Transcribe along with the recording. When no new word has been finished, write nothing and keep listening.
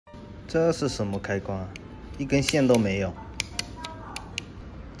这是什么开关啊？一根线都没有。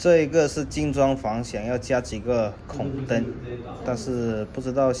这一个是精装房，想要加几个孔灯，但是不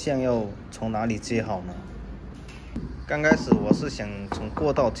知道线要从哪里接好呢？刚开始我是想从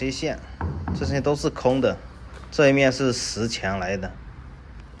过道接线，这些都是空的，这一面是实墙来的。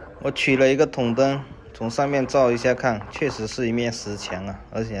我取了一个筒灯，从上面照一下看，确实是一面实墙啊，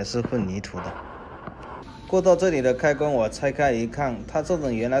而且是混凝土的。过道这里的开关我拆开一看，它这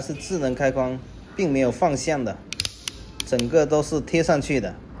种原来是智能开关，并没有放线的，整个都是贴上去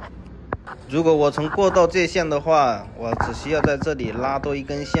的。如果我从过道接线的话，我只需要在这里拉多一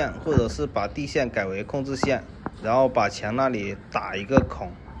根线，或者是把地线改为控制线，然后把墙那里打一个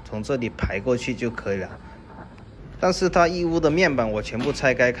孔，从这里排过去就可以了。但是它一屋的面板我全部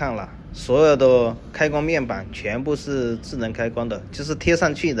拆开看了，所有的开关面板全部是智能开关的，就是贴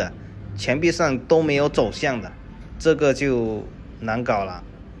上去的，墙壁上都没有走向的，这个就难搞了。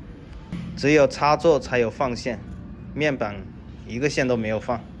只有插座才有放线，面板一个线都没有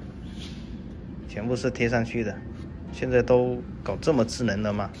放，全部是贴上去的。现在都搞这么智能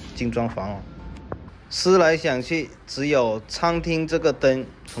的吗？精装房哦。思来想去，只有餐厅这个灯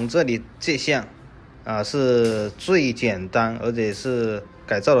从这里接线是最简单，而且是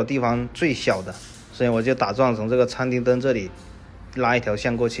改造的地方最小的，所以我就打算从这个餐厅灯这里拉一条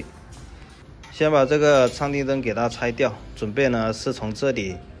线过去。先把这个餐厅灯给它拆掉，准备呢是从这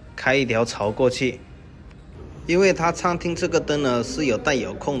里开一条槽过去。因为它餐厅这个灯呢是有带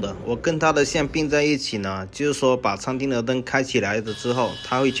遥控的，我跟它的线并在一起呢，就是说把餐厅的灯开起来的之后，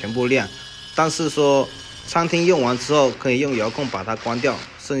它会全部亮。但是说餐厅用完之后可以用遥控把它关掉，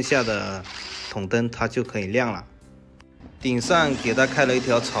剩下的筒灯它就可以亮了。顶上给它开了一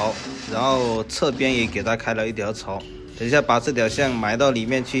条槽，然后侧边也给它开了一条槽。等一下把这条线埋到里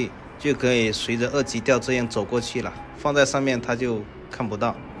面去，就可以随着二级吊这样走过去了，放在上面它就看不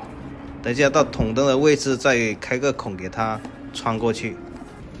到。等一下到筒灯的位置再开个孔给它穿过去。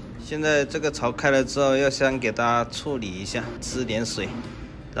现在这个槽开了之后，要先给它处理一下，滋点水，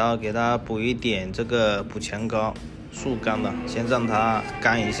然后给它补一点这个补墙膏，速干的，先让它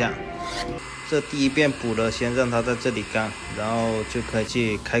干一下。这第一遍补了，先让它在这里干，然后就可以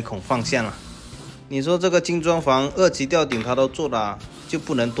去开孔放线了。你说这个精装房二级吊顶它都做了，就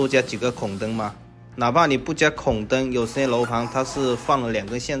不能多加几个孔灯吗？哪怕你不加孔灯，有些楼盘它是放了2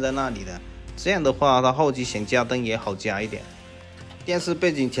根线在那里的，这样的话它后期想加灯也好加一点。电视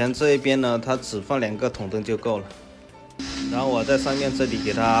背景墙这一边呢，它只放2个筒灯就够了。然后我在上面这里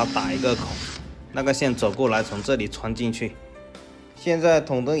给它打一个孔，那个线走过来从这里穿进去。现在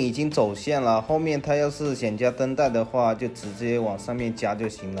筒灯已经走线了，后面它要是想加灯带的话，就直接往上面加就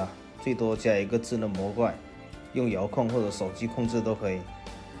行了，最多加一个智能模块，用遥控或者手机控制都可以。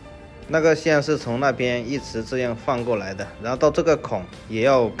那个线是从那边一直这样放过来的，然后到这个孔也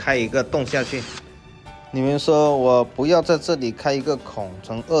要开一个洞下去。你们说我不要在这里开一个孔，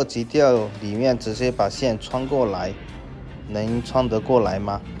从二级吊里面直接把线穿过来，能穿得过来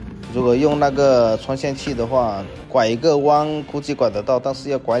吗？如果用那个穿线器的话，拐一个弯估计拐得到，但是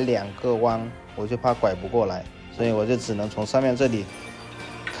要拐2个弯，我就怕拐不过来，所以我就只能从上面这里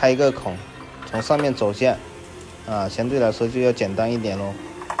开一个孔，从上面走线相对来说就要简单一点咯。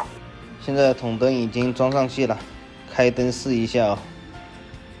现在筒灯已经装上去了，开灯试一下哦。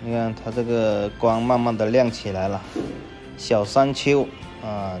你看它这个光慢慢的亮起来了，小山丘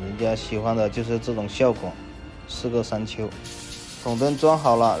人家喜欢的就是这种效果，是个山丘。筒灯装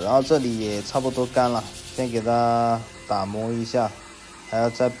好了，然后这里也差不多干了，先给它打磨一下，还要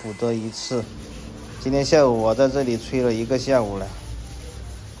再补多一次。今天下午我在这里吹了1个下午了，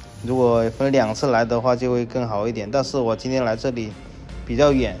如果分2次来的话就会更好一点，但是我今天来这里比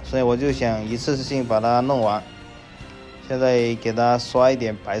较远，所以我就想一次性把它弄完。现在给它刷一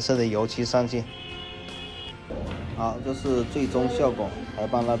点白色的油漆上去。好，这是最终效果，还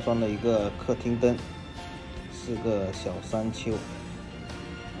帮它装了一个客厅灯，是个小山丘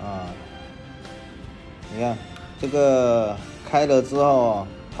你看这个开了之后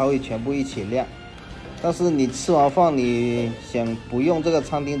它会全部一起亮，但是你吃完饭你想不用这个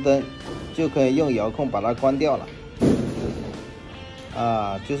餐厅灯，就可以用遥控把它关掉了。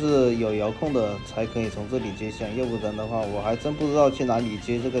就是有遥控的才可以从这里接线，要不然的话我还真不知道去哪里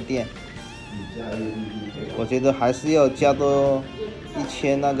接这个电。我觉得还是要加多1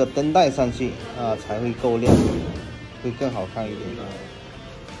圈那个灯带上去才会够亮，会更好看一点。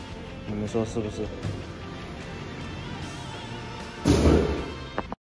你们说是不是？